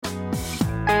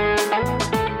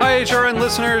HRN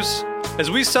listeners.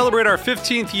 As we celebrate our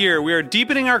 15th year, we are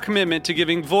deepening our commitment to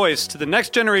giving voice to the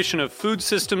next generation of food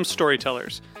systems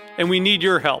storytellers, and we need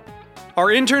your help. Our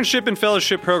internship and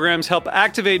fellowship programs help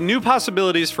activate new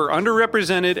possibilities for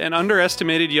underrepresented and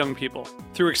underestimated young people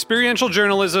through experiential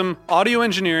journalism, audio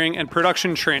engineering, and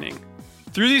production training.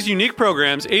 Through these unique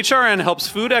programs, HRN helps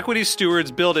food equity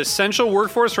stewards build essential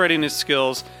workforce readiness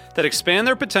skills that expand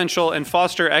their potential and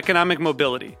foster economic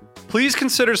mobility. Please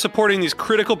consider supporting these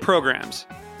critical programs.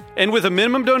 And with a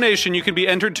minimum donation, you can be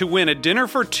entered to win a dinner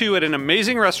for two at an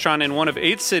amazing restaurant in one of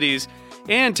 8 cities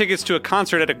and tickets to a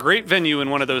concert at a great venue in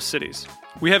one of those cities.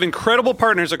 We have incredible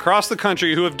partners across the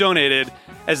country who have donated,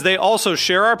 as they also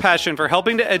share our passion for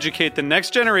helping to educate the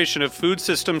next generation of food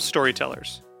systems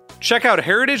storytellers. Check out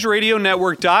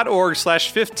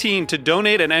heritageradionetwork.org/15 to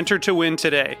donate and enter to win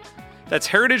today. That's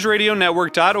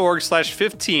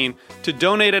heritageradionetwork.org/15 to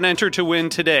donate and enter to win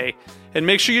today. And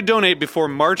make sure you donate before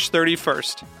March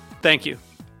 31st. Thank you.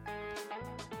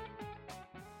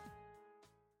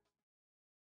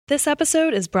 This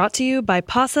episode is brought to you by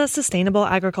PASA Sustainable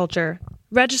Agriculture.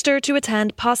 Register to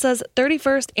attend PASA's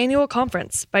 31st Annual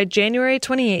Conference by January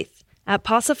 28th at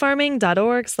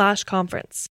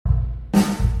pasafarming.org/conference.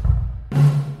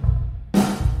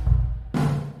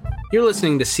 You're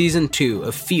listening to Season 2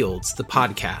 of Fields, the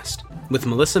podcast, with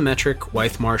Melissa Metrick,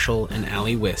 Wythe Marshall, and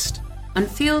Allie Wist. On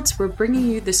Fields, we're bringing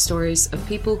you the stories of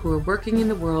people who are working in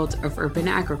the world of urban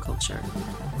agriculture.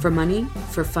 For money,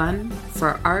 for fun,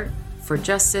 for art, for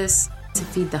justice, to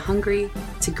feed the hungry,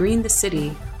 to green the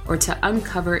city, or to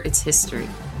uncover its history.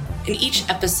 In each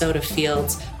episode of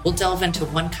Fields, we'll delve into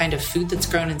one kind of food that's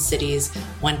grown in cities,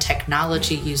 one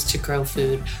technology used to grow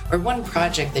food, or one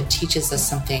project that teaches us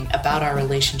something about our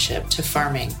relationship to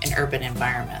farming in urban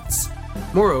environments.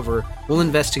 Moreover, we'll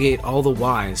investigate all the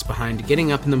whys behind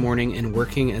getting up in the morning and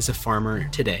working as a farmer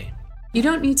today. You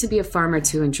don't need to be a farmer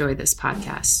to enjoy this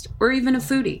podcast, or even a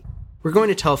foodie. We're going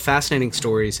to tell fascinating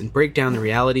stories and break down the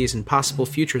realities and possible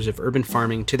futures of urban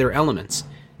farming to their elements,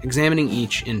 examining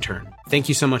each in turn. Thank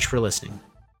you so much for listening.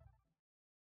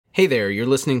 Hey there, you're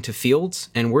listening to Fields,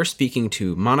 and we're speaking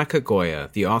to Mónica Goya,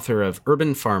 the author of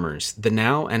Urban Farmers, The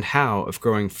Now and How of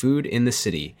Growing Food in the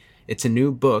City. It's a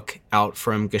new book out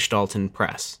from Gestalten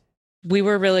Press. We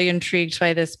were really intrigued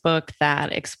by this book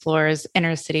that explores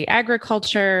inner city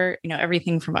agriculture,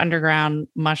 everything from underground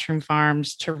mushroom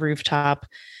farms to rooftop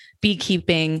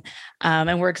beekeeping.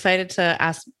 And we're excited to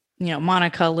ask,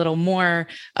 Mónica a little more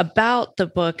about the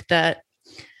book that,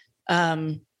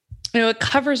 it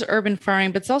covers urban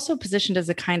farming, but it's also positioned as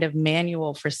a kind of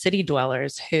manual for city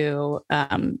dwellers who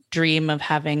dream of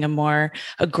having a more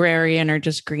agrarian or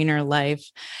just greener life.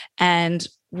 And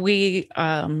we,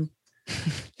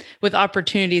 with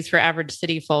opportunities for average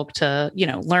city folk to,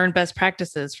 learn best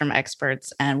practices from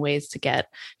experts and ways to get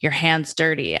your hands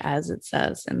dirty, as it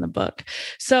says in the book.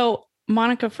 So,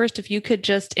 Mónica, first, if you could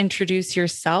just introduce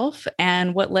yourself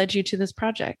and what led you to this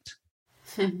project.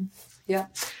 Yeah.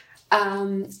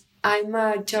 I'm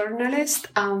a journalist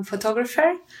and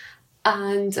photographer,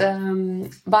 and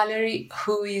Valerie,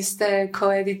 who is the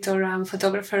co-editor and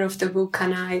photographer of the book,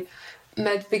 and I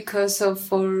met because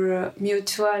of our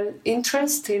mutual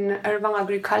interest in urban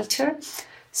agriculture.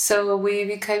 So we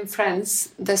became friends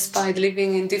despite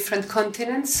living in different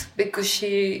continents, because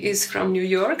she is from New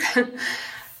York.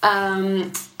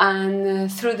 And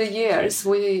through the years,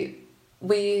 we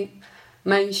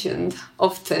mentioned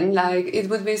often, it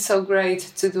would be so great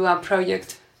to do a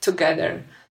project together.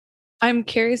 I'm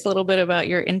curious a little bit about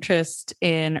your interest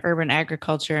in urban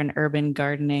agriculture and urban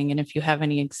gardening, and if you have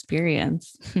any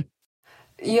experience.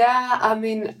 Yeah,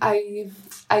 I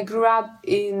grew up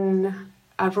in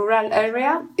a rural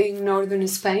area in northern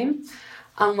Spain.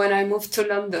 And when I moved to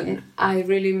London, I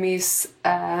really miss,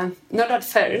 not at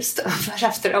first, but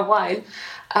after a while,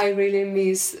 I really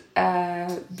miss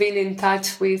being in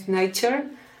touch with nature.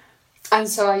 And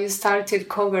so I started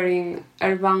covering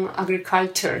urban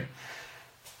agriculture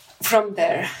from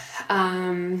there.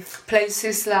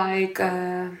 Places like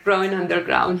Growing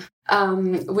Underground,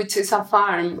 which is a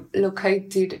farm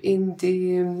located in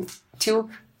the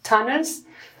tube tunnels,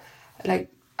 I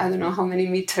don't know how many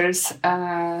meters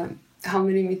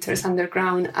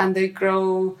underground, and they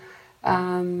grow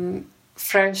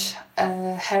fresh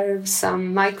herbs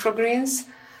and microgreens.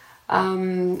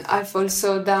 I've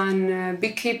also done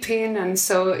beekeeping, and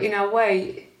so in a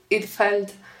way it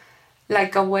felt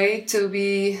like a way to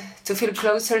feel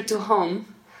closer to home,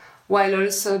 while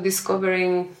also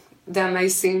discovering the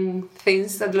amazing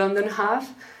things that London have.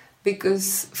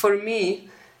 Because for me,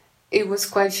 it was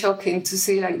quite shocking to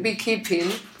see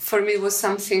beekeeping. For me, was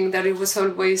something that it was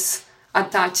always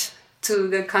attached to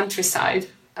the countryside.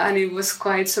 and it was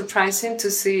quite surprising to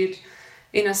see it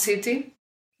in a city.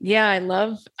 Yeah, I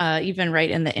love even right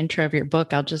in the intro of your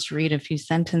book, I'll just read a few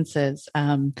sentences.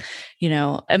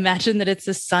 Imagine that it's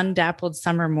a sun-dappled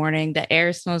summer morning. The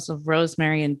air smells of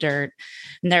rosemary and dirt,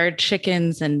 and there are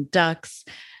chickens and ducks.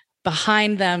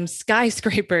 Behind them,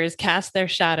 skyscrapers cast their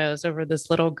shadows over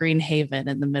this little green haven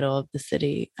in the middle of the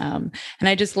city. And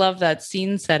I just love that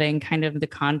scene setting, kind of the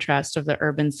contrast of the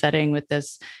urban setting with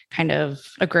this kind of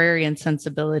agrarian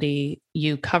sensibility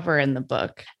you cover in the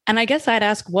book. And I guess I'd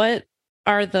ask, what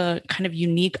are the kind of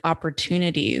unique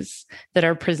opportunities that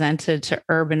are presented to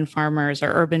urban farmers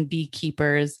or urban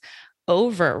beekeepers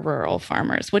over rural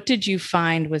farmers? What did you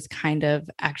find was kind of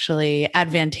actually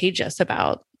advantageous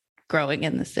about growing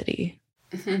in the city?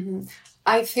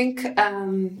 I think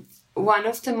one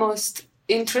of the most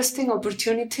interesting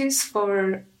opportunities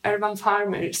for urban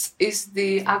farmers is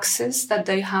the access that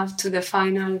they have to the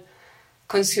final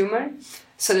consumer.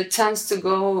 So the chance to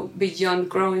go beyond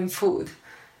growing food.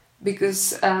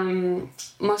 Because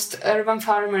most urban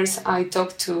farmers I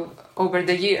talked to over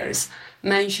the years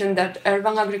mentioned that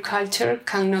urban agriculture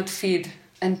cannot feed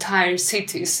entire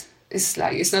cities. It's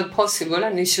not possible,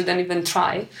 and they shouldn't even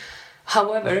try.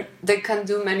 However, they can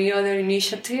do many other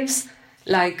initiatives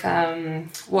like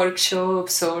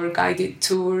workshops or guided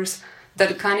tours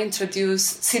that can introduce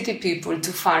city people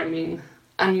to farming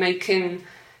and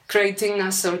creating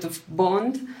a sort of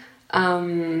bond.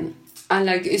 And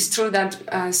it's true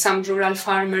that some rural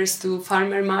farmers do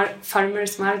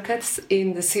farmers markets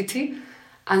in the city,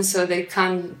 and so they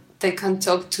can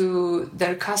talk to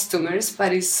their customers,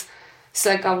 but it's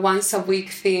like a once a week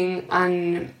thing,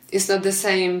 and it's not the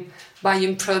same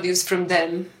buying produce from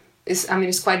them.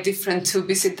 It's quite different to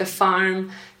visit the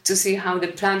farm to see how the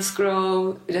plants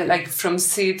grow, like from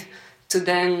seed to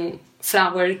then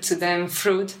flower to then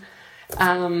fruit.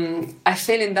 I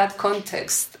feel in that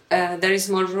context there is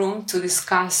more room to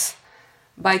discuss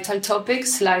vital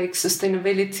topics like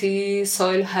sustainability,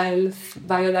 soil health,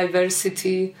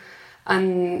 biodiversity.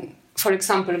 And for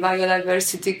example,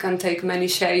 biodiversity can take many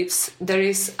shapes. There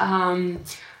is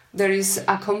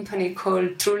a company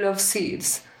called True Love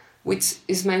Seeds, which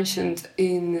is mentioned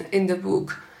in the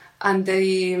book, and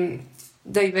they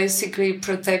basically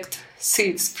protect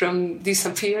seeds from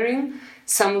disappearing.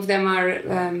 Some of them are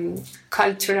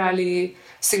culturally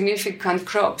significant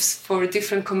crops for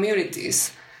different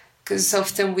communities, because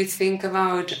often we think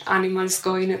about animals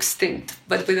going extinct,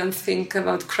 but we don't think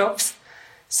about crops.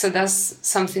 So that's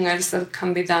something else that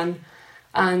can be done.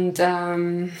 And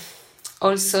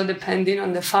also, depending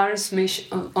on the farm's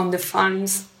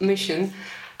mission,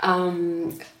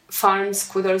 farms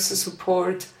could also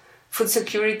support food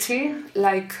security,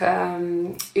 like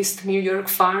East New York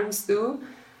farms do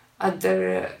at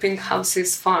their Pink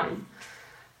Houses farm.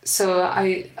 So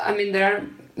I mean, there are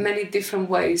many different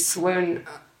ways when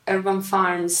urban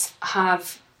farms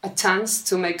have a chance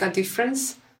to make a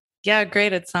difference. Yeah,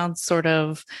 great. It sounds sort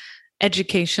of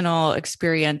educational,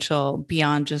 experiential,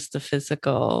 beyond just the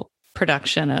physical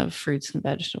production of fruits and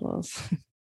vegetables.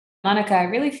 Monica, I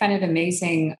really find it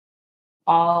amazing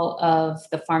all of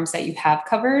the farms that you have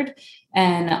covered,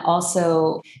 and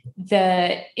also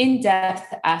the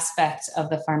in-depth aspect of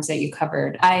the farms that you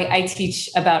covered. I teach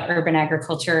about urban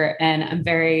agriculture, and I'm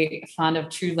very fond of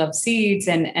True Love Seeds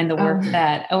and the work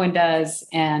that Owen does,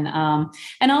 and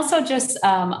also just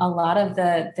a lot of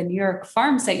the New York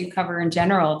farms that you cover in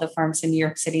general, the farms in New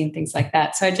York City and things like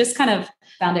that. So I just kind of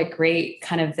found it great,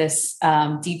 kind of this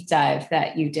deep dive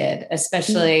that you did,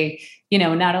 especially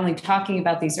not only talking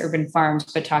about these urban farms,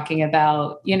 but talking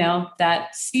about,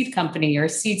 that seed company or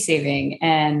seed saving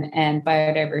and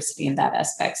biodiversity in that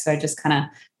aspect. So I just kind of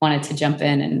wanted to jump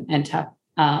in and talk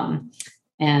kind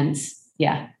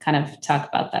of talk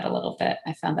about that a little bit.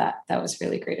 I found that was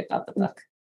really great about the book.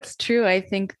 It's true. I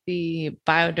think the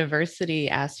biodiversity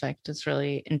aspect is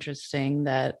really interesting,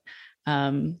 that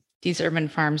these urban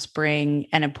farms bring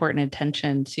an important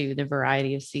attention to the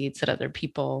variety of seeds that other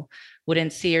people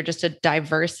wouldn't see, or just a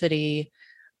diversity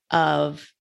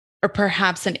of, or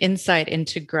perhaps an insight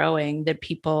into growing that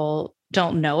people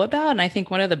don't know about. And I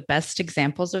think one of the best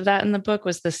examples of that in the book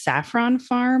was the saffron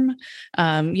farm.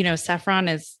 Saffron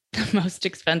is the most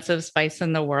expensive spice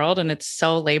in the world, and it's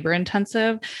so labor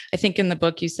intensive. I think in the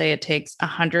book you say it takes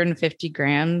 150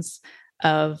 grams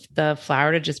of the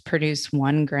flour to just produce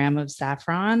 1 gram of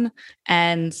saffron.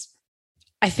 And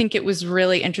I think it was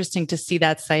really interesting to see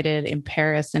that cited in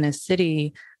Paris, in a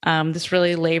city, this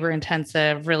really labor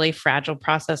intensive, really fragile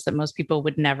process that most people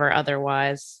would never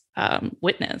otherwise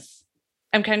witness.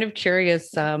 I'm kind of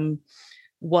curious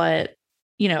what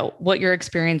your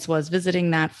experience was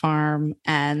visiting that farm,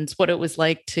 and what it was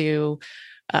like to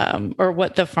or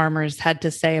what the farmers had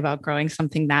to say about growing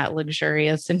something that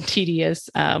luxurious and tedious,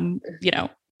 kind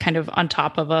of on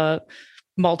top of a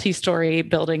multi-story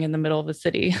building in the middle of the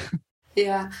city.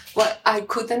 Yeah, well, I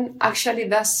couldn't actually.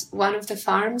 That's one of the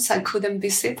farms I couldn't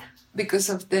visit because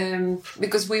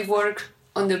we worked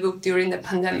on the book during the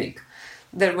pandemic.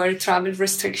 There were travel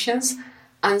restrictions,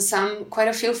 and quite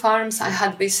a few farms I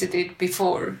had visited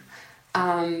before,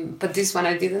 but this one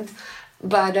I didn't.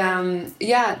 But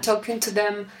talking to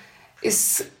them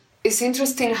is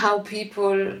interesting how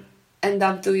people end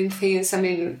up doing things. I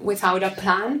mean, without a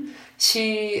plan.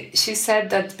 She said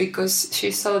that because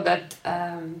she saw that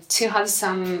she had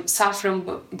some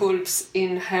saffron bulbs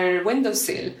in her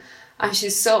windowsill, and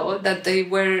she saw that they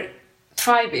were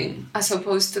thriving as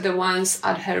opposed to the ones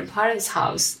at her parents'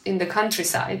 house in the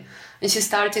countryside. And she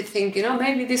started thinking,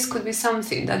 maybe this could be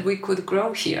something that we could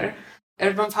grow here.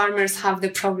 Urban farmers have the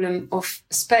problem of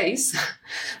space,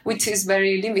 which is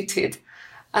very limited,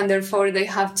 and therefore they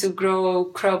have to grow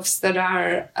crops that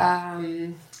are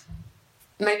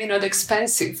maybe not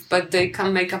expensive, but they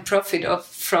can make a profit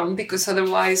from, because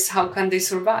otherwise how can they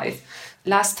survive?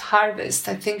 Last harvest,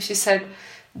 I think she said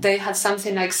they had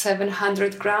something like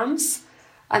 700 grams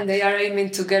and they are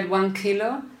aiming to get 1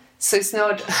 kilo. So it's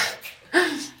not,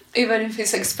 even if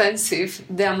it's expensive,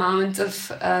 the amount of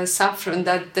saffron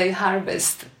that they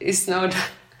harvest is not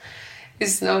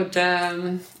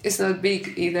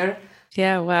big either.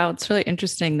 Yeah, wow. It's really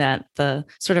interesting that the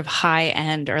sort of high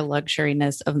end or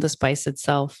luxuriness of the spice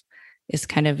itself is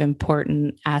kind of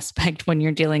important aspect when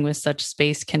you're dealing with such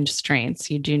space constraints.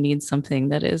 You do need something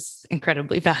that is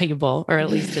incredibly valuable, or at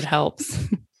least it helps.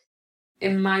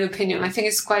 In my opinion, I think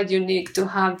it's quite unique to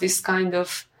have this kind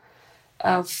of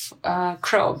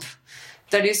crop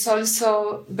that is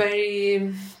also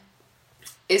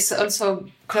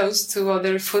close to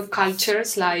other food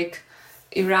cultures like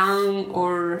Iran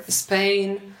or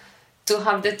Spain. To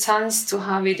have the chance to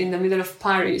have it in the middle of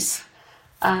Paris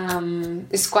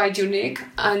is quite unique,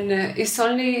 and it's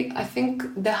only, I think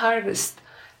the harvest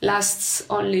lasts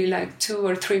only like 2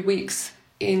 or 3 weeks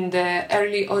in the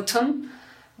early autumn,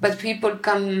 but people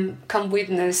can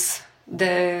witness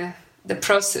the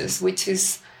process, which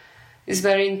is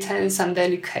very intense and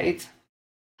delicate.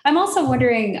 I'm also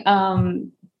wondering,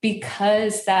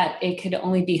 because that it could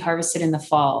only be harvested in the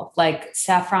fall. Like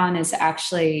saffron is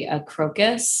actually a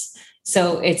crocus,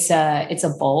 so it's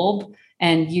a bulb,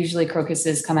 and usually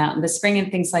crocuses come out in the spring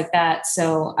and things like that.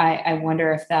 So I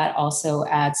wonder if that also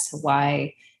adds to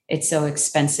why it's so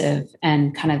expensive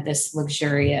and kind of this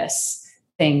luxurious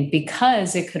thing,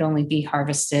 because it could only be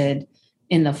harvested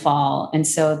in the fall, and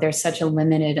so there's such a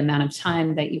limited amount of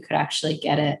time that you could actually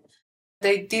get it.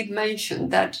 They did mention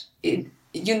that you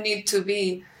need to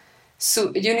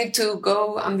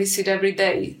go and visit every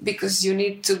day, because you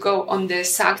need to go on the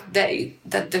exact day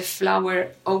that the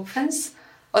flower opens.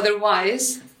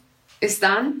 Otherwise, it's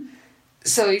done.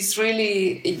 So it's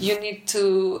really, you need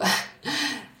to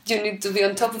be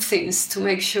on top of things to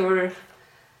make sure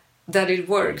that it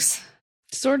works.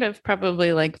 Sort of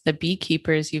probably like the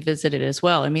beekeepers you visited as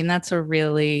well. I mean, that's a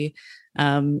really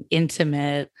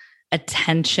intimate,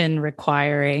 attention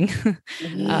requiring,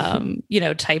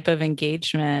 type of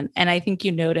engagement. And I think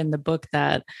you note in the book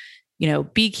that,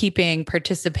 beekeeping,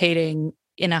 participating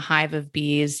in a hive of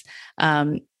bees,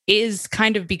 is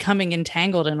kind of becoming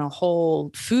entangled in a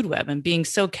whole food web and being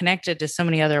so connected to so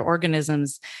many other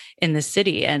organisms in the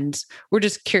city. And we're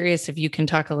just curious if you can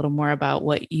talk a little more about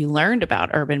what you learned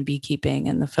about urban beekeeping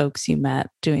and the folks you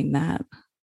met doing that.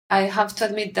 I have to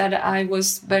admit that I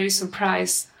was very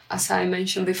surprised. As I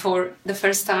mentioned before, the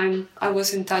first time I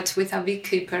was in touch with a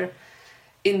beekeeper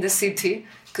in the city,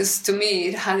 because to me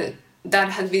that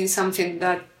had been something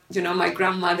that, my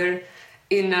grandmother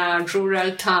in a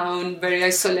rural town, very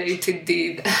isolated,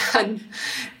 did, and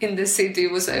in the city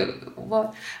was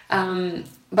what?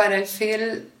 But I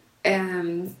feel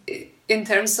in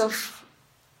terms of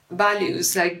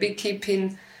values, like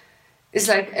beekeeping is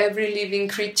like every living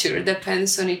creature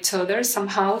depends on each other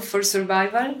somehow for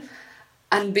survival.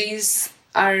 And bees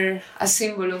are a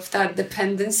symbol of that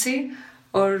dependency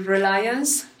or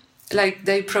reliance. Like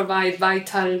they provide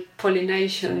vital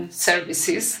pollination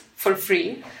services for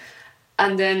free.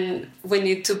 And then we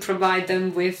need to provide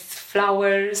them with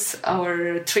flowers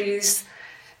or trees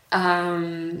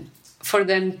for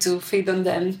them to feed on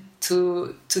them,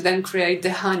 to then create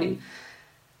the honey.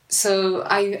 So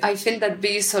I feel that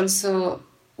bees also,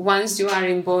 once you are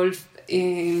involved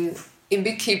in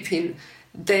beekeeping,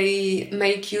 they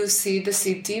make you see the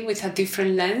city with a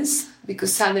different lens,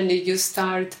 because suddenly you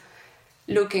start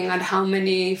looking at how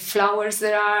many flowers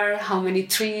there are, how many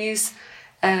trees,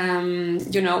 in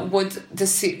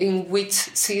which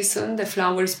season the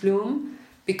flowers bloom,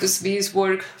 because bees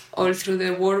work all through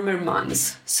the warmer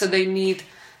months, so they need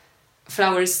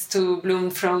flowers to bloom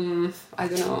from, I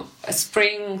don't know,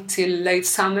 spring till late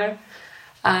summer.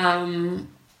 I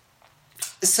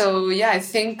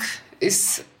think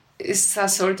it's a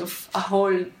sort of a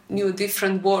whole new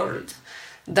different world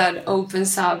that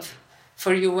opens up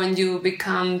for you when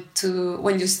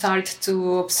you start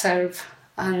to observe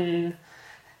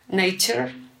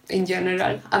nature in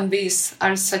general. And bees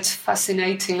are such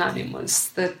fascinating animals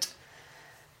that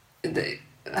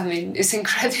it's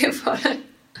incredible.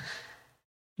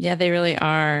 Yeah, they really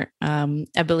are.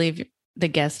 I believe the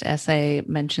guest essay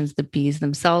mentions the bees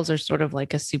themselves are sort of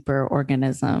like a super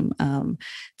organism.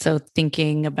 So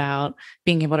thinking about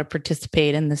being able to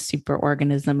participate in the super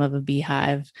organism of a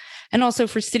beehive. And also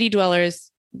for city dwellers,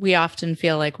 we often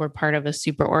feel like we're part of a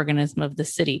super organism of the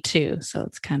city too. So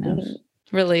it's kind of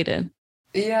related.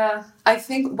 Yeah, I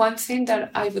think one thing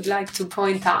that I would like to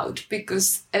point out,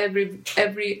 because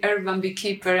every urban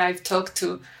beekeeper I've talked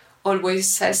to always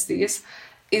says this,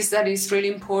 is that it's really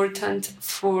important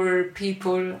for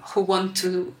people who want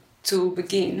to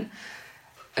begin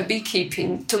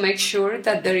beekeeping to make sure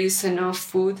that there is enough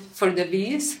food for the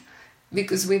bees,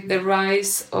 because with the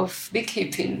rise of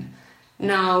beekeeping,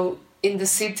 now in the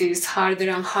city it's harder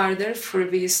and harder for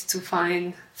bees to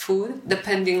find food,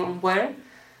 depending on where.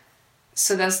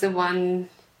 So that's the one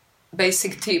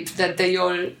basic tip that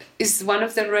is one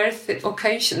of the rare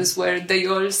occasions where they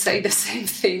all say the same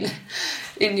thing.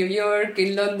 In New York,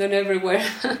 in London, everywhere.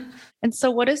 And so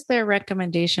what is their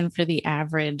recommendation for the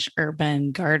average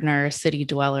urban gardener, city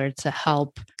dweller to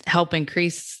help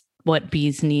increase what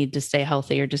bees need to stay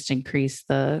healthy, or just increase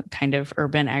the kind of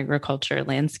urban agriculture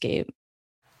landscape?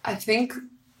 I think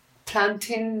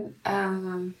planting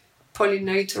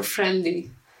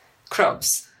pollinator-friendly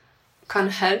crops can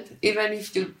help, even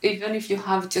if you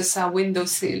have just a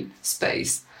windowsill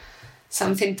space,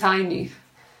 something tiny.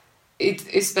 It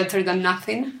is better than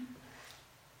nothing.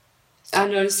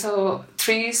 And also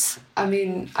trees,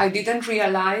 I didn't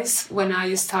realize when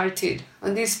I started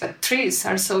on this, but trees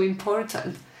are so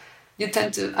important. You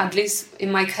tend to, at least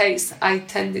in my case, I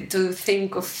tended to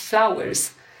think of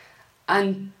flowers,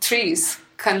 and trees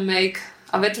can make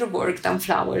a better work than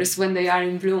flowers when they are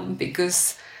in bloom,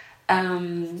 because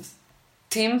Tim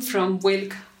from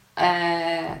Wilk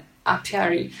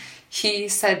Apiary, he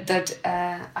said that,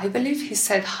 I believe he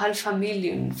said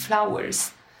 500,000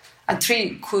 flowers. A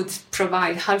tree could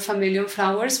provide 500,000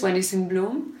 flowers when it's in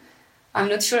bloom. I'm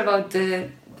not sure about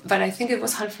but I think it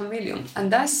was 500,000.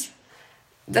 And that's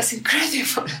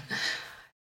incredible.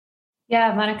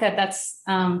 Yeah, Monica, that's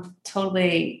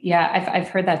totally, I've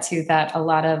heard that too, that a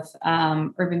lot of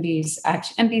urban bees,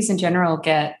 and bees in general,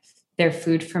 get their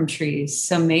food from trees.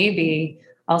 So maybe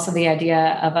also the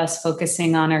idea of us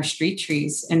focusing on our street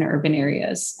trees in urban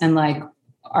areas, and like,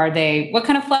 what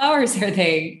kind of flowers are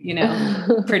they,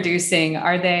 producing?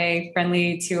 Are they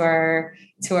friendly to our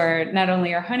not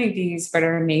only our honeybees, but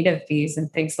our native bees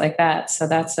and things like that? So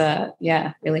that's a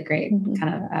really great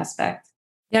kind of aspect.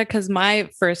 Yeah, because my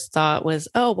first thought was,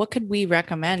 what could we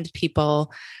recommend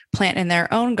people plant in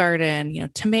their own garden,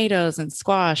 tomatoes and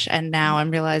squash. And now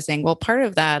I'm realizing, well, part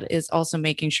of that is also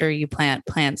making sure you plant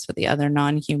plants for the other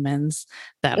non-humans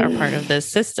that are part of this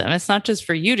system. It's not just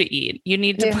for you to eat. You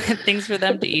need to plant things for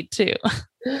them to eat too.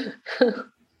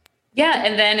 Yeah.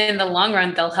 And then in the long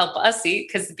run, they'll help us eat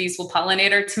because the bees will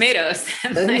pollinate our tomatoes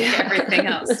and everything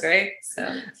else, right?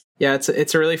 So. Yeah,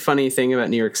 it's a really funny thing about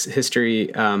New York's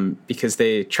history because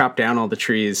they chopped down all the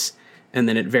trees and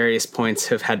then at various points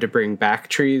have had to bring back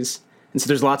trees. And so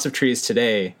there's lots of trees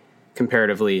today,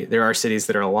 comparatively. There are cities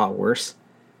that are a lot worse.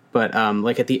 But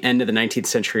like at the end of the 19th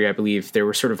century, I believe, there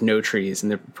were sort of no trees.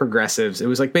 And the progressives, it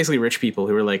was like basically rich people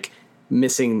who were like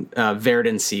missing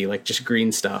verdancy, like just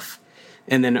green stuff.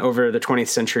 And then over the 20th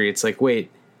century, it's like, wait,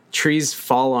 trees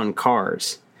fall on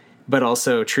cars. But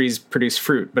also trees produce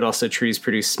fruit, but also trees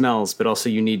produce smells, but also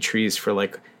you need trees for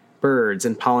like birds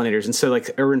and pollinators. And so like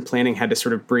urban planning had to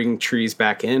sort of bring trees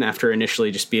back in after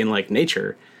initially just being like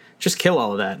nature, just kill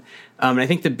all of that. And I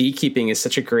think the beekeeping is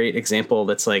such a great example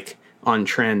that's like on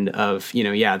trend of,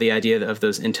 the idea of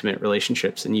those intimate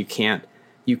relationships. And you can't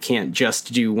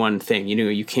just do one thing,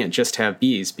 you can't just have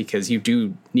bees because you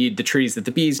do need the trees that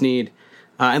the bees need.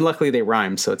 And luckily they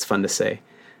rhyme. So it's fun to say.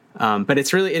 But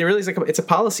it really is like it's a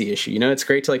policy issue. It's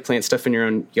great to like plant stuff in your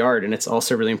own yard, and it's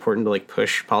also really important to like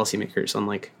push policymakers on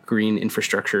like green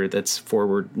infrastructure that's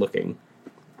forward looking.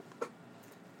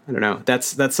 I don't know.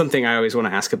 That's something I always want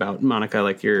to ask about, Monica.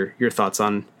 Like your thoughts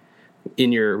on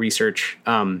in your research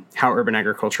how urban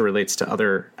agriculture relates to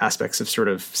other aspects of sort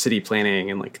of city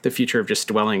planning and like the future of just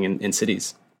dwelling in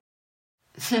cities.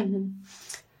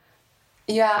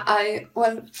 Yeah, I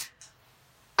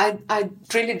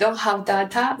really don't have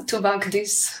data to back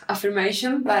this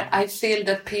affirmation, but I feel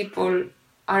that people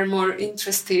are more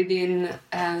interested in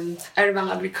urban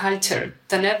agriculture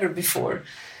than ever before,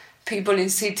 people in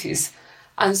cities.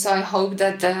 And so I hope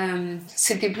that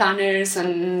city planners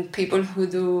and people who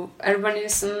do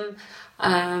urbanism,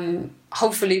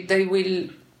 hopefully they will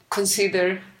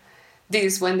consider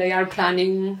this when they are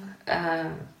planning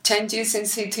changes in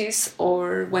cities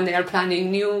or when they are planning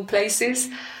new places.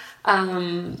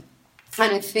 And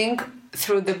I think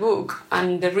through the book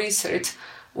and the research,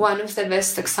 one of the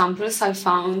best examples I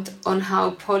found on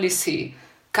how policy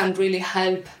can really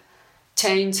help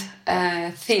change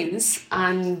things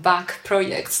and back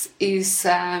projects is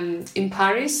in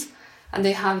Paris, and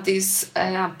they have this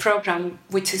program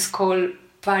which is called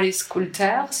Paris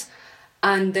Cultures,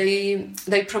 and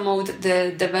they promote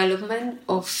the development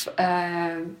of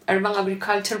urban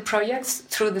agriculture projects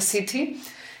through the city.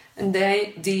 And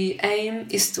the aim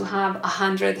is to have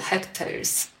 100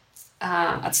 hectares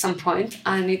at some point,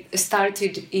 and it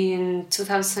started in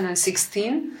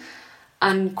 2016,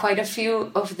 and quite a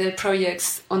few of the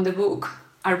projects on the book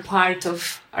are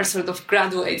sort of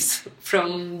graduates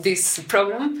from this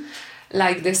program,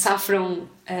 like the Saffron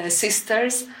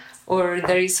Sisters, or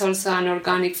there is also an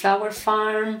organic flower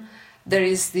farm. There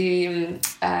is the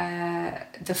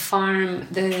farm,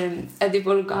 the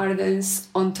edible gardens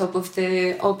on top of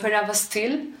the Opera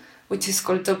Bastille, which is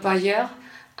called Topailleur,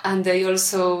 and they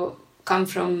also come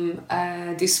from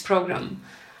this program.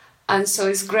 And so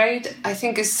it's great. I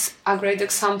think it's a great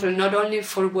example, not only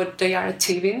for what they are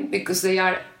achieving, because they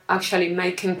are actually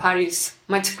making Paris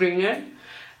much greener,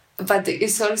 but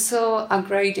it's also a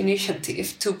great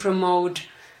initiative to promote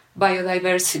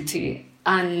biodiversity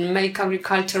and make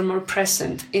agriculture more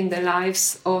present in the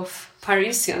lives of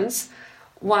Parisians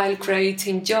while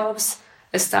creating jobs,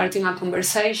 starting a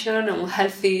conversation on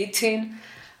healthy eating,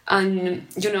 and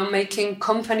making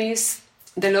companies,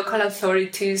 the local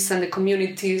authorities and the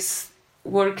communities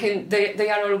working, they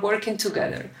are all working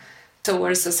together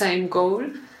towards the same goal.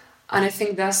 And I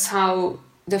think that's how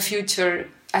the future,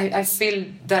 I feel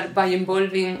that by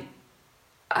involving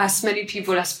as many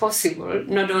people as possible,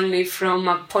 not only from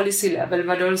a policy level,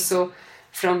 but also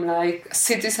from like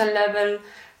citizen level,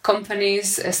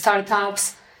 companies,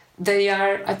 startups, they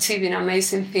are achieving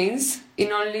amazing things.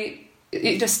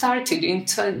 It started in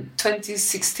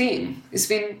 2016. It's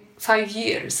been 5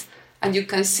 years, and you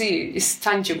can see it's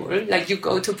tangible. Like you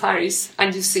go to Paris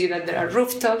and you see that there are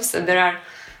rooftops and there are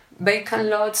vacant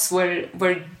lots where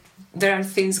there are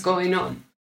things going on.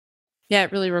 Yeah,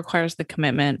 it really requires the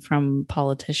commitment from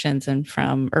politicians and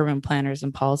from urban planners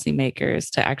and policymakers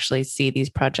to actually see these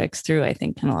projects through, I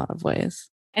think, in a lot of ways.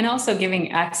 And also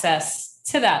giving access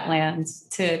to that land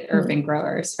to urban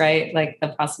growers, right? Like the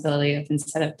possibility of,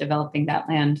 instead of developing that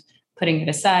land, putting it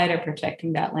aside or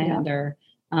protecting that land or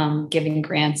giving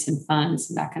grants and funds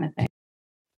and that kind of thing.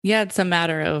 Yeah, it's a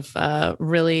matter of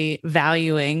really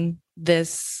valuing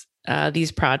these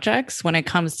projects when it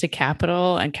comes to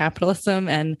capital and capitalism.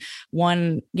 And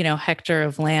 1 hectare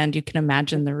of land, you can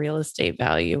imagine the real estate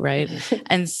value, right?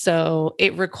 And so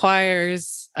it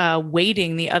requires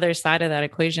weighting the other side of that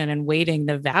equation and weighting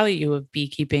the value of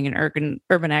beekeeping and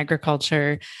urban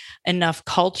agriculture enough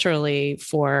culturally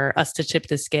for us to tip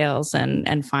the scales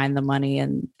and find the money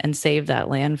and save that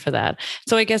land for that.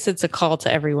 So I guess it's a call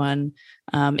to everyone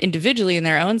individually in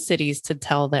their own cities to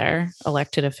tell their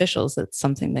elected officials it's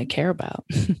something they care about.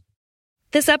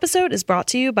 This episode is brought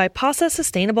to you by PASA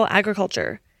Sustainable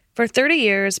Agriculture. For 30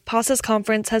 years, PASA's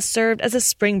conference has served as a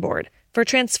springboard for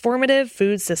transformative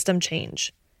food system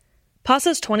change.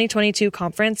 PASA's 2022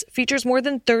 conference features more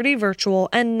than 30 virtual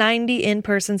and 90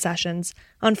 in-person sessions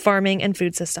on farming and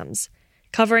food systems,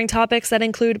 covering topics that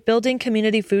include building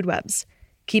community food webs,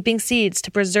 keeping seeds to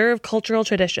preserve cultural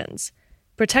traditions,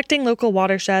 protecting local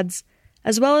watersheds,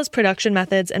 as well as production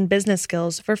methods and business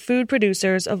skills for food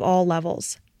producers of all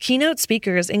levels. Keynote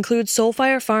speakers include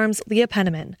Soulfire Farms' Leah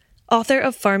Penniman, author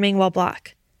of Farming While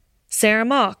Black, Sarah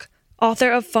Mock,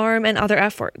 author of Farm and Other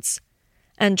F Words,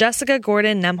 and Jessica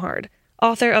Gordon-Nemhard,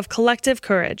 author of Collective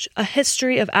Courage, A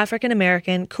History of African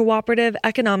American Cooperative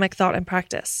Economic Thought and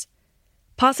Practice.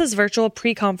 PASA's virtual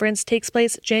pre-conference takes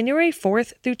place January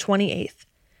 4th through 28th.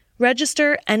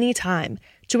 Register anytime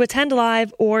to attend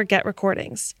live or get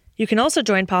recordings. You can also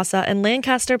join PASA in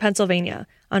Lancaster, Pennsylvania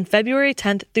on February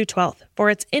 10th through 12th for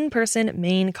its in-person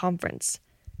main conference.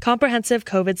 Comprehensive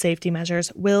COVID safety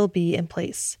measures will be in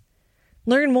place.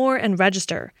 Learn more and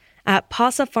register at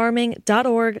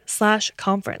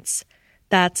pasafarming.org/conference.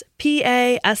 That's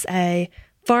PASA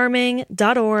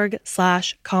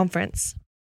farming.org/conference.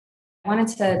 I wanted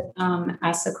to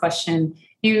ask a question.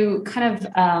 You kind of,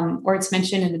 or it's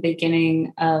mentioned in the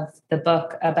beginning of the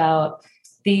book about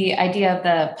the idea of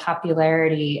the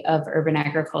popularity of urban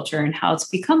agriculture and how it's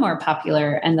become more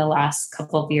popular in the last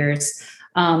couple of years,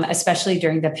 especially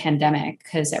during the pandemic,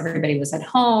 because everybody was at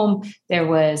home. There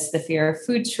was the fear of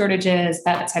food shortages,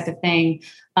 that type of thing.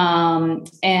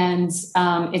 It's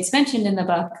mentioned in the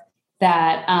book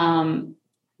that,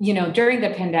 during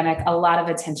the pandemic, a lot of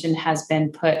attention has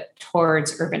been put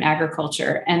towards urban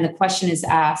agriculture. And the question is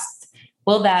asked,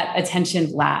 will that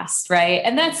attention last, right?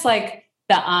 And that's like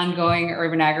the ongoing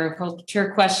urban agriculture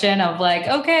question of like,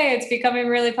 okay, it's becoming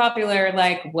really popular.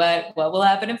 Like what will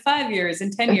happen in 5 years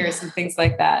and 10 years and things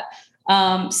like that.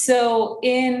 So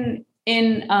in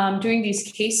doing these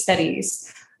case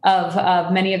studies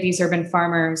of many of these urban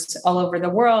farmers all over the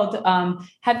world,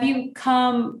 have you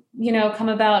come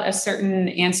about a certain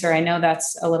answer? I know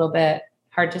that's a little bit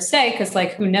hard to say because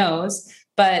like, who knows?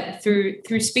 But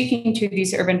through speaking to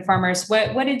these urban farmers,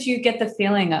 what did you get the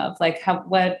feeling of? Like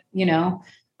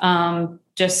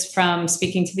just from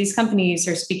speaking to these companies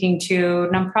or speaking to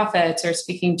nonprofits or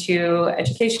speaking to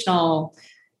educational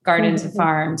gardens and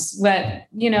farms, what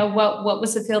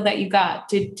was the feel that you got?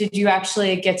 Did you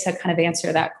actually get to kind of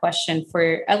answer that question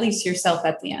for at least yourself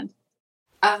at the end?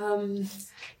 As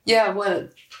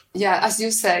you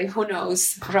say, who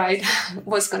knows, right?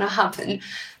 What's going to happen?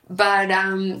 But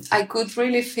I could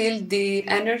really feel the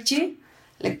energy.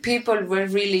 Like people were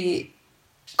really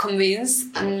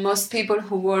convinced, and most people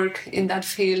who work in that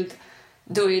field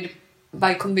do it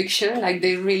by conviction. Like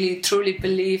they really truly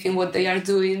believe in what they are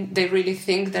doing. They really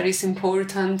think that is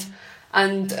important.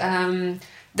 And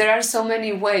there are so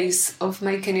many ways of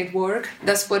making it work.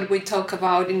 That's what we talk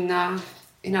about in a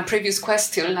previous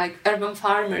question. Like urban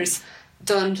farmers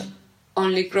don't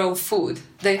only grow food.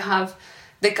 They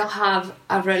can have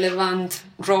a relevant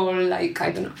role, like, I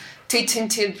don't know, teaching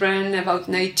children about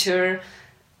nature.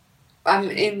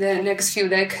 In the next few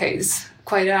decades,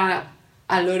 quite a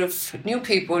lot of new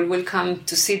people will come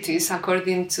to cities.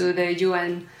 According to the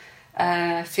UN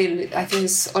field, I think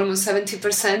it's almost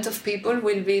 70% of people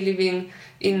will be living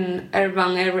in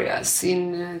urban areas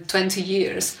in 20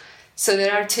 years. So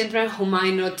there are children who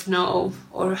might not know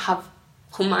or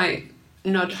who might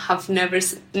not have never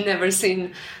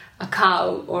seen a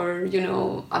cow or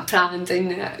a plant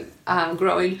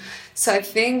growing. So I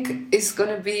think it's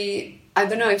going to be, I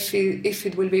don't know if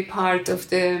it will be part of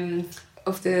the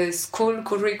school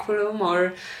curriculum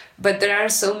but there are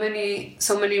so many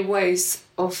ways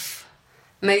of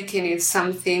making it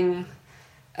something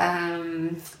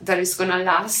that is going to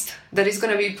last, that is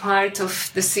going to be part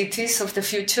of the cities of the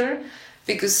future,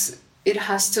 because it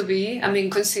has to be. I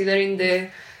mean, considering the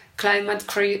climate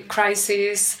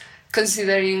crisis,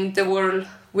 considering the world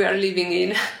we are living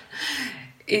in,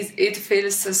 it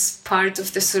feels as part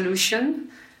of the solution,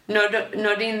 not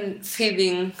in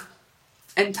feeding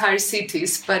entire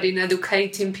cities, but in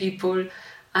educating people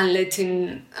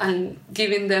and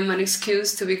giving them an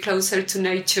excuse to be closer to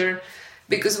nature.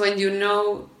 Because when you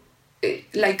know,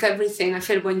 like everything, I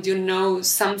feel when you know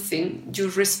something, you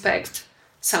respect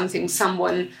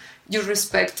someone, you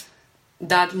respect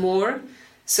that more.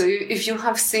 So if you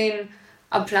have seen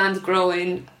a plant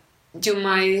growing, you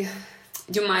might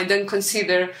then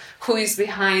consider who is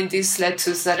behind this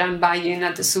lettuce that I'm buying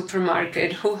at the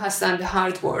supermarket, who has done the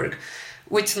hard work,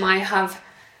 which might have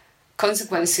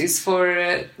consequences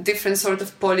for different sort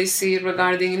of policy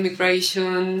regarding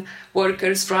immigration,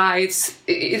 workers' rights.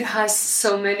 It has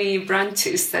so many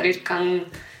branches that it can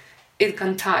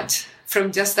touch,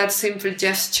 from just that simple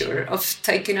gesture of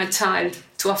taking a child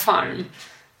to a farm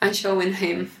and showing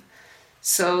him.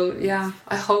 So yeah,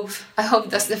 I hope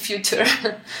that's the future.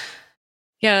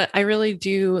 Yeah, I really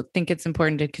do think it's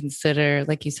important to consider,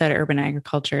 like you said, urban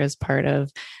agriculture as part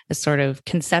of a sort of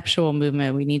conceptual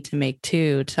movement we need to make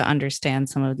too, to understand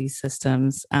some of these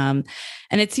systems. And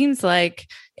it seems like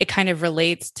it kind of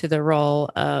relates to the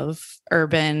role of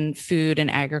urban food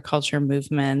and agriculture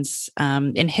movements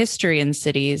in history in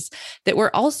cities that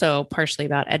were also partially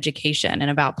about education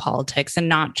and about politics and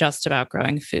not just about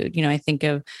growing food. I think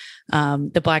of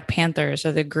the Black Panthers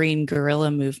or the Green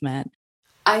Guerrilla movement.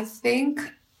 I think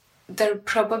there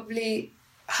probably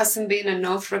hasn't been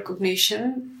enough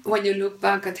recognition when you look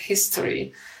back at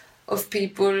history of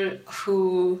people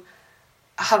who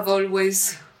have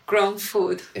always grown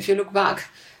food. If you look back,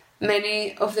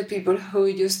 many of the people who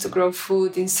used to grow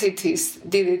food in cities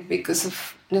did it because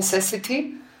of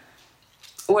necessity.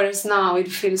 whereas now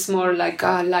it feels more like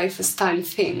a lifestyle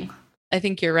thing. I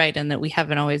think you're right in that we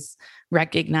haven't always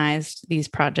recognized these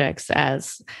projects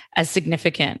as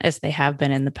significant as they have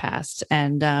been in the past.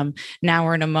 And now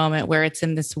we're in a moment where it's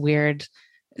in this weird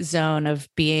zone of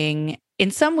being in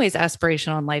some ways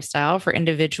aspirational and lifestyle for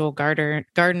individual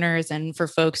gardeners and for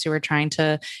folks who are trying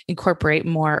to incorporate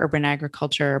more urban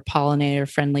agriculture, pollinator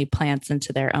friendly plants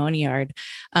into their own yard.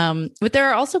 But there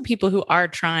are also people who are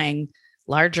trying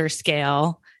larger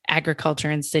scale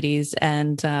agriculture in cities.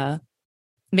 And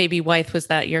maybe, Wythe, was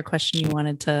that your question you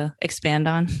wanted to expand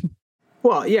on?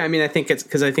 Well, yeah, I mean, I think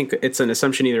it's an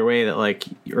assumption either way that like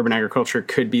urban agriculture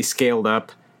could be scaled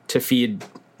up to feed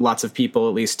lots of people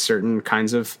at least certain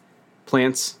kinds of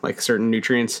plants, like certain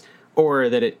nutrients, or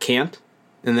that it can't,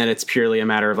 and that it's purely a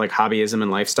matter of like hobbyism and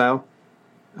lifestyle.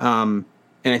 And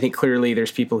I think clearly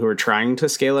there's people who are trying to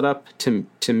scale it up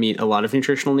to meet a lot of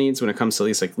nutritional needs when it comes to at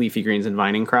least like leafy greens and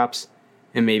vining crops,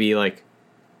 and maybe like,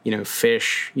 you know,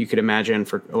 fish you could imagine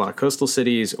for a lot of coastal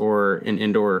cities, or an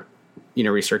indoor, you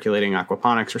know, recirculating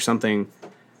aquaponics or something.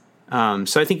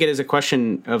 So I think it is a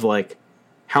question of like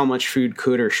how much food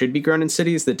could or should be grown in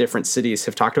cities that different cities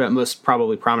have talked about, most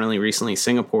probably prominently recently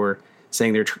Singapore,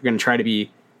 saying they're going to try to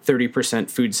be 30%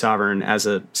 food sovereign as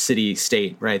a city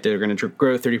state, right? They're going to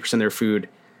grow 30% of their food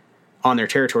on their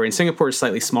territory. And Singapore is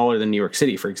slightly smaller than New York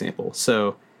City, for example.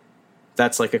 So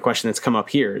that's like a question that's come up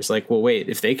here is like, well, wait,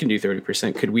 if they can do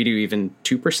 30%, could we do even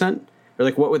 2%? Or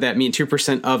like, what would that mean?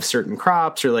 2% of certain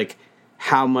crops, or like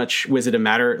how much was it a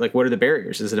matter? Like, what are the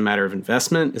barriers? Is it a matter of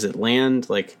investment? Is it land?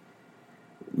 Like,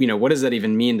 you know, what does that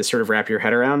even mean to sort of wrap your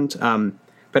head around?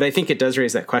 But I think it does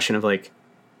raise that question of like,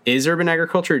 is urban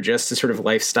agriculture just a sort of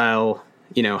lifestyle,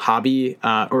 you know, hobby?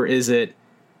 Or is it,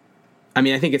 I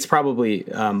mean, I think it's probably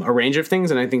a range of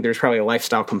things, and I think there's probably a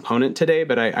lifestyle component today,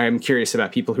 but I'm curious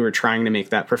about people who are trying to make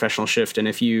that professional shift. And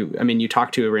if you, I mean, you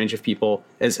talk to a range of people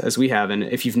as we have, and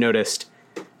if you've noticed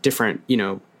different, you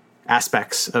know,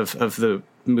 aspects of the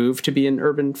move to be an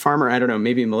urban farmer, I don't know,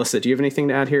 maybe Melissa, do you have anything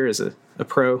to add here as a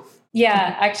pro?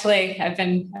 Yeah, actually, I've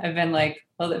been like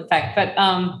a little bit back, but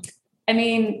I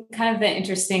mean, kind of the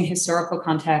interesting historical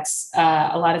context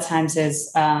a lot of times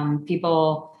is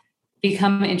people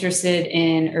become interested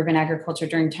in urban agriculture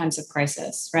during times of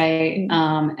crisis, right?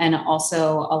 And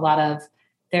also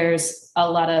there's a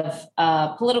lot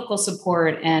of political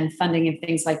support and funding and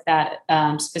things like that,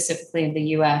 specifically in the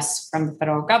U.S. from the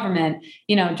federal government,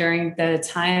 you know, during the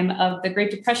time of the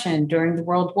Great Depression, during the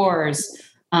World Wars.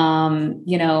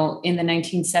 You know, in the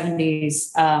 1970s,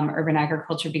 urban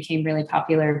agriculture became really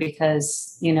popular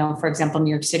because, you know, for example, New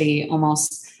York City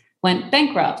almost went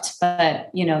bankrupt,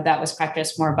 but, you know, that was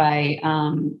practiced more by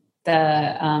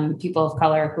the people of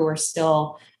color who were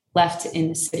still left in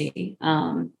the city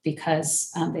because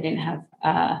they didn't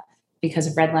have, because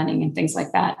of redlining and things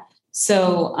like that.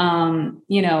 So,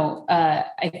 you know,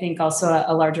 I think also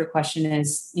a larger question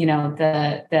is, you know,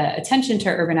 the attention to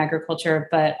urban agriculture,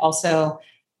 but also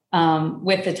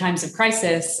with the times of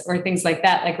crisis or things like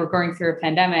that, like we're going through a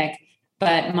pandemic.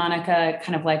 But Monica,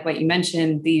 kind of like what you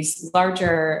mentioned, these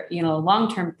larger, you know,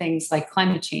 long-term things like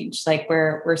climate change, like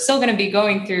we're still going to be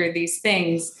going through these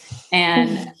things.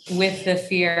 And with the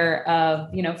fear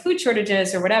of, you know, food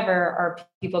shortages or whatever, are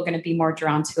people going to be more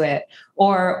drawn to it?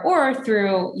 Or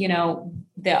through, you know,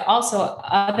 the also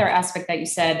other aspect that you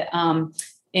said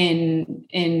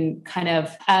in kind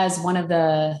of as one of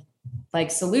the like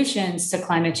solutions to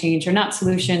climate change, or not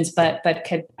solutions, but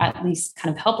could at least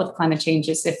kind of help with climate change,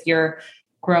 is if you're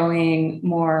growing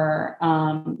more,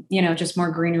 you know, just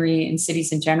more greenery in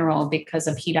cities in general because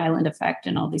of heat island effect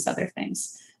and all these other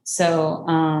things. So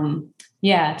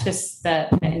yeah, just the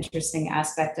interesting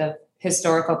aspect of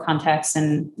historical context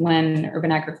and when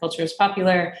urban agriculture is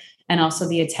popular, and also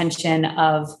the attention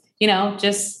of, you know,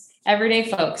 just everyday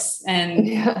folks. And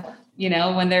you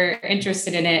know, when they're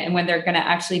interested in it and when they're going to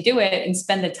actually do it and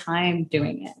spend the time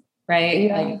doing it, right?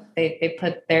 Yeah. Like they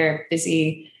put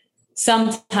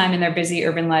some time in their busy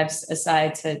urban lives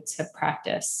aside to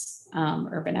practice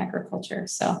urban agriculture.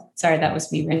 So sorry, that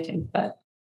was me ranting, but.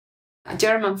 A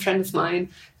German friend of mine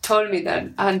told me that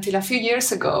until a few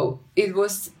years ago, it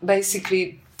was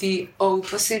basically the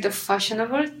opposite of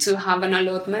fashionable to have an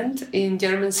allotment in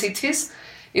German cities.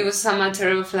 It was a matter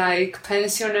of like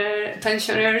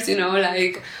pensioners, you know,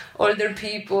 like older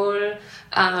people.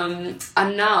 And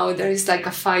now there is like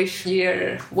a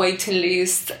 5-year waiting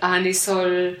list, and it's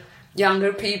all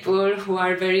younger people who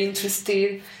are very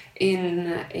interested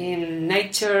in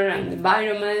nature and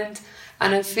environment.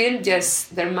 And I feel, yes,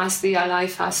 there must be a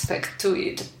life aspect to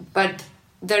it. But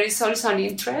there is also an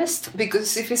interest,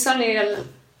 because if it's only a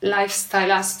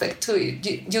lifestyle aspect to it,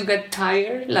 you get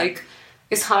tired. Like,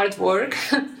 it's hard work.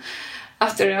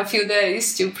 After a few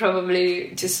days, you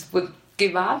probably just would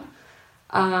give up.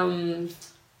 In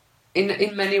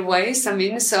many ways,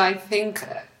 so I think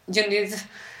you need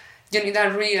a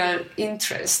real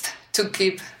interest to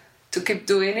keep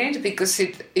doing it, because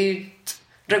it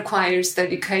requires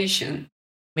dedication.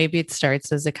 Maybe it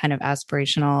starts as a kind of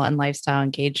aspirational and lifestyle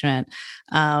engagement.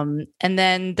 And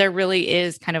then there really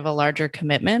is kind of a larger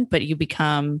commitment, but you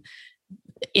become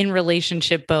in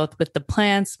relationship both with the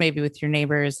plants, maybe with your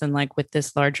neighbors, and like with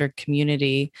this larger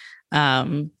community.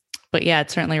 But yeah,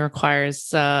 it certainly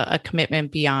requires a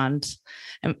commitment beyond,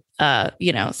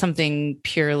 something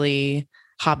purely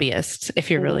hobbyist if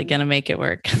you're really going to make it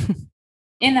work.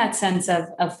 In that sense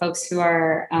of folks who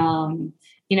are,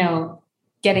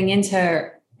 getting into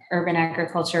urban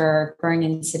agriculture or growing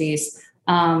in cities,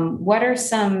 what are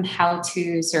some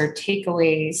how-tos or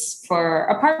takeaways for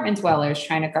apartment dwellers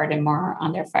trying to garden more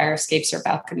on their fire escapes or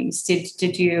balconies?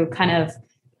 Did you kind of,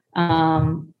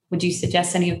 would you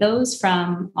suggest any of those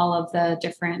from all of the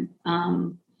different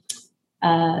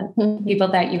people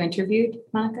that you interviewed,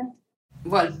 Mónica?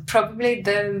 Well, probably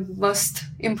the most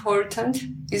important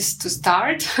is to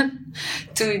start,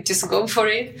 to just go for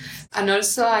it. And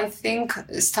also, I think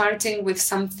starting with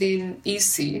something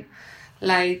easy,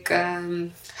 like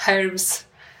herbs.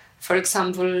 For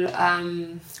example,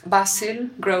 basil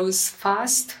grows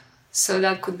fast, so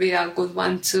that could be a good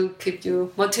one to keep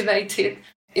you motivated.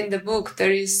 In the book,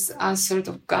 there is a sort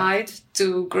of guide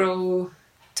to grow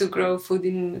food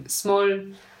in small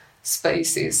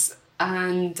spaces.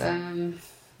 And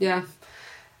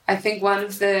I think one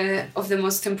of the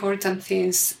most important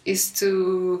things is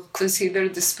to consider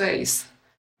the space.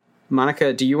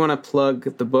 Mónica, do you want to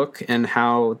plug the book and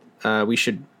how we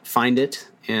should find it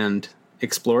and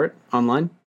explore it online?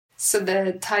 So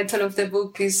the title of the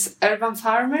book is Urban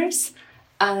Farmers,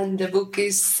 and the book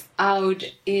is out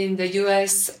in the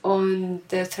US on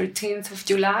the 13th of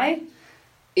July.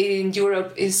 In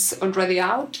Europe, it's already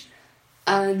out.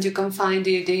 And you can find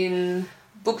it in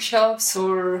bookshops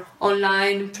or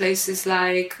online places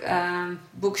like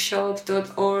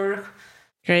bookshop.org.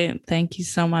 Great. Thank you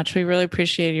so much. We really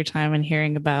appreciate your time and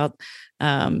hearing about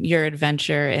your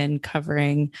adventure in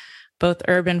covering both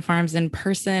urban farms in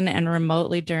person and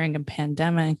remotely during a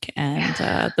pandemic. And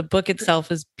the book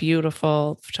itself is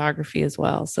beautiful photography as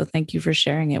well. So thank you for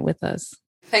sharing it with us.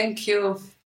 Thank you.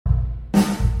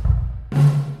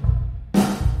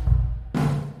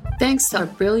 Thanks to our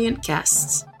brilliant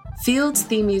guests. Fields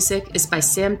theme music is by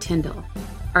Sam Tyndall.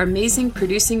 Our amazing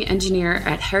producing engineer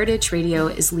at Heritage Radio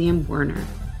is Liam Werner.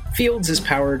 Fields is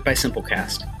powered by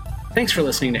Simplecast. Thanks for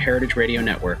listening to Heritage Radio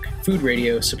Network, food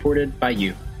radio supported by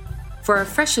you. For our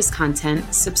freshest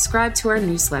content, subscribe to our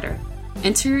newsletter.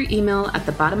 Enter your email at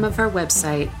the bottom of our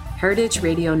website,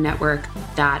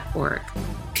 heritageradionetwork.org.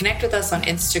 Connect with us on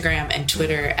Instagram and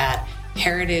Twitter at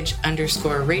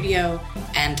heritage_radio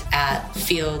and at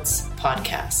Fields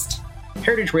Podcast.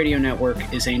 Heritage Radio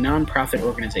Network is a non-profit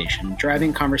organization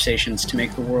driving conversations to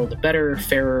make the world a better,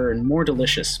 fairer, and more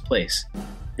delicious place.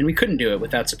 And we couldn't do it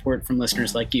without support from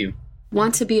listeners like you.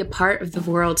 Want to be a part of the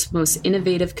world's most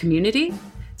innovative community?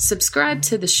 Subscribe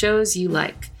to the shows you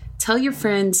like. Tell your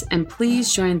friends, and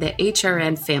please join the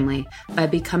HRN family by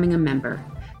becoming a member.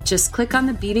 Just click on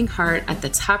the beating heart at the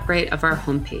top right of our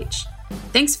homepage.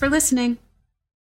 Thanks for listening.